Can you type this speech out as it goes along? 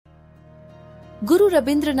गुरु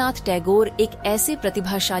रविंद्रनाथ टैगोर एक ऐसे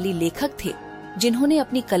प्रतिभाशाली लेखक थे जिन्होंने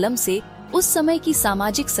अपनी कलम से उस समय की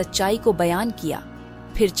सामाजिक सच्चाई को बयान किया,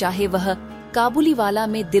 फिर चाहे वह काबुलीवाला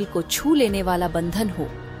में दिल को छू लेने वाला बंधन हो,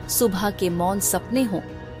 सुबह के मौन सपने हो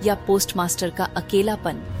या पोस्टमास्टर का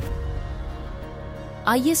अकेलापन।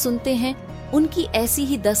 आइए सुनते हैं उनकी ऐसी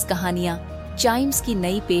ही 10 कहानियां चाइम्स की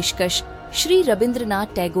नई पेशकश श्री रविंद्रनाथ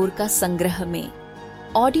टैगोर का संग्रह में।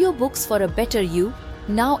 Audio books for a better you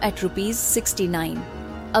now at ₹69,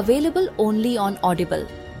 available only on Audible.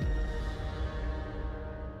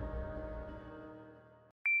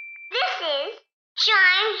 This is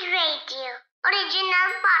Chimes Radio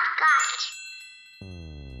original podcast.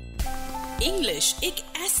 English एक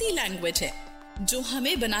ऐसी लैंग्वेज है जो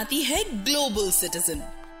हमें बनाती है ग्लोबल सिटीजन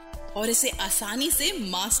और इसे आसानी से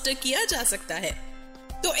मास्टर किया जा सकता है।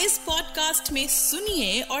 तो इस पॉडकास्ट में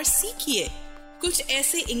सुनिए और सीखिए कुछ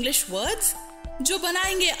ऐसे इंग्लिश वर्ड्स जो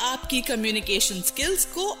बनाएंगे आपकी कम्युनिकेशन स्किल्स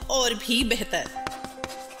को और भी बेहतर।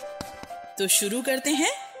 तो शुरू करते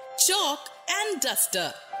हैं chalk and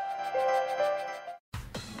duster.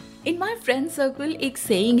 In my friend circle एक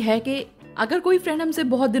सेइंग है कि अगर कोई फ्रेंड हमसे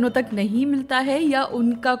बहुत दिनों तक नहीं मिलता है या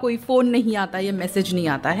उनका कोई फोन नहीं आता या मैसेज नहीं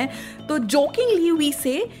आता है तो जोकिंगली वी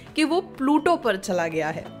से कि वो प्लूटो पर चला गया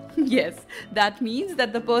है। Yes, that means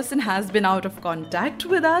that the person has been out of contact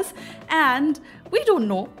with us and we don't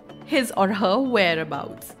know his or her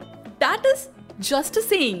whereabouts. That is just a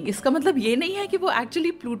saying. इसका मतलब ये नहीं है कि वो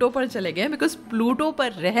actually प्लूटो पर चले गए, because प्लूटो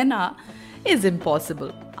पर रहना is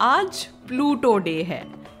impossible. आज प्लूटो डे है।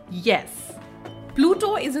 Yes.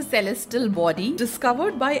 Pluto is a celestial body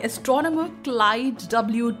discovered by astronomer Clyde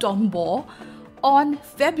W. Tombaugh on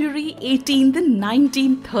February 18th,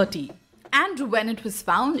 1930. And when it was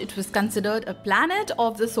found, it was considered a planet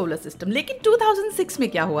of the solar system. लेकिन 2006 में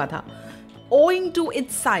क्या हुआ था? Owing to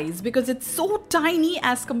its size, because it's so tiny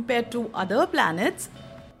as compared to other planets,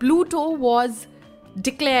 Pluto was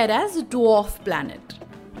declared as a dwarf planet.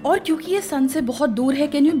 और क्योंकि ये सन से बहुत दूर है,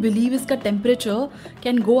 can you believe इसका temperature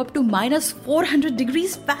can go up to -400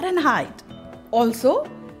 degrees Fahrenheit. Also,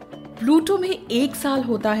 Pluto में एक साल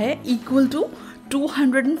होता है equal to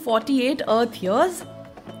 248 Earth years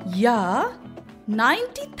या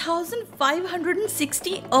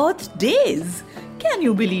 90,560 Earth days. Can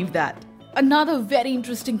you believe that? Another very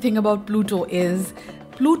interesting thing about Pluto is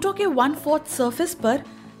Pluto के 1/4 surface पर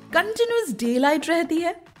continuous daylight रहती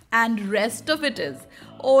है and rest of it is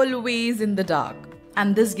always in the dark. And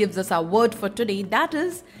this gives us our word for today, that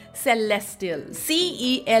is celestial.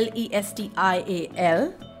 Celestial.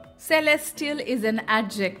 Celestial is an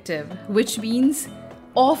adjective which means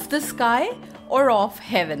of the sky or of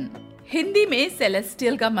heaven. Hindi में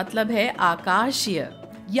celestial का मतलब है आकाशीय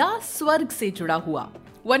या स्वर्ग से जुड़ा हुआ.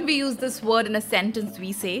 When we use this word in a sentence, we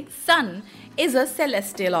say sun is a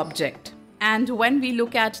celestial object. And when we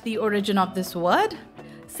look at the origin of this word,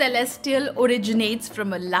 celestial originates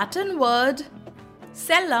from a Latin word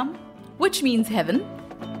cellum, which means heaven,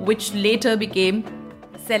 which later became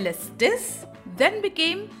celestis, then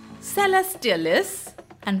became celestialis,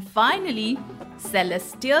 and finally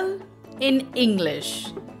celestial in English.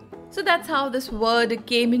 So that's how this word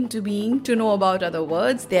came into being. To know about other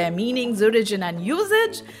words, their meanings, origin and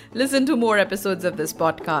usage, listen to more episodes of this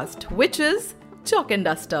podcast, which is Chalk and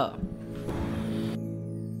Duster.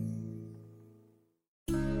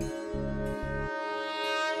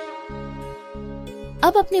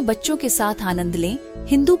 अब अपने बच्चों के साथ आनंद लें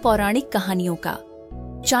हिंदू पौराणिक कहानियों का।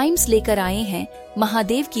 Chimes लेकर आए हैं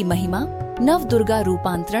महादेव की महिमा, नव दुर्गा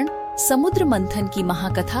रूपांतरण, समुद्र मंथन की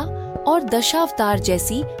महाकथा और दशावतार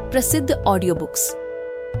जैसी प्रसिद्ध ऑडियो बुक्स।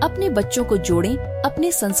 अपने बच्चों को जोड़ें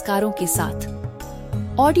अपने संस्कारों के साथ।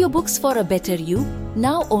 Audio books for a better you,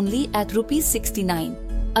 now only at ₹69,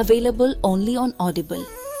 available only on Audible.